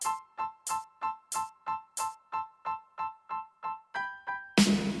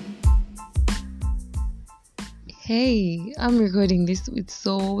Hey, I'm recording this with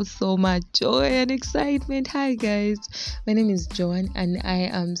so much joy and excitement. Hi guys, my name is Joan and I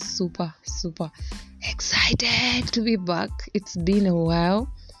am super excited to be back. It's been a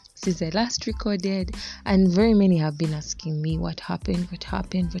while since I last recorded, and very many have been asking me what happened.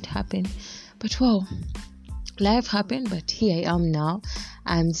 But well, life happened, but here I am now.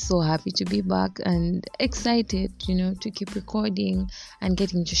 I'm so happy to be back and excited, to keep recording and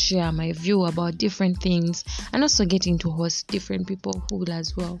getting to share my view about different things, and also getting to host different people who will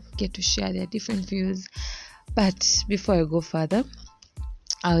as well get to share their different views. But before I go further,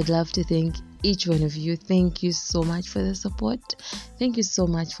 I would love to thank each one of you. Thank you so much for the support. Thank you so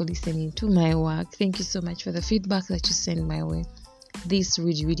much for listening to my work. Thank you so much for the feedback that you send my way. This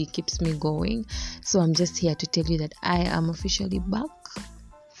really keeps me going. So I'm just here to tell you that I am officially back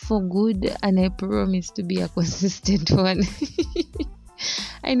for good, and I promise to be a consistent one.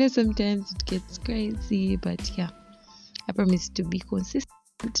 I know sometimes it gets crazy, but yeah, I promise to be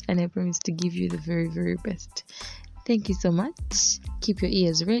consistent, and I promise to give you the very best. Thank you so much. Keep your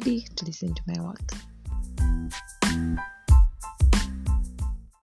ears ready to listen to my work.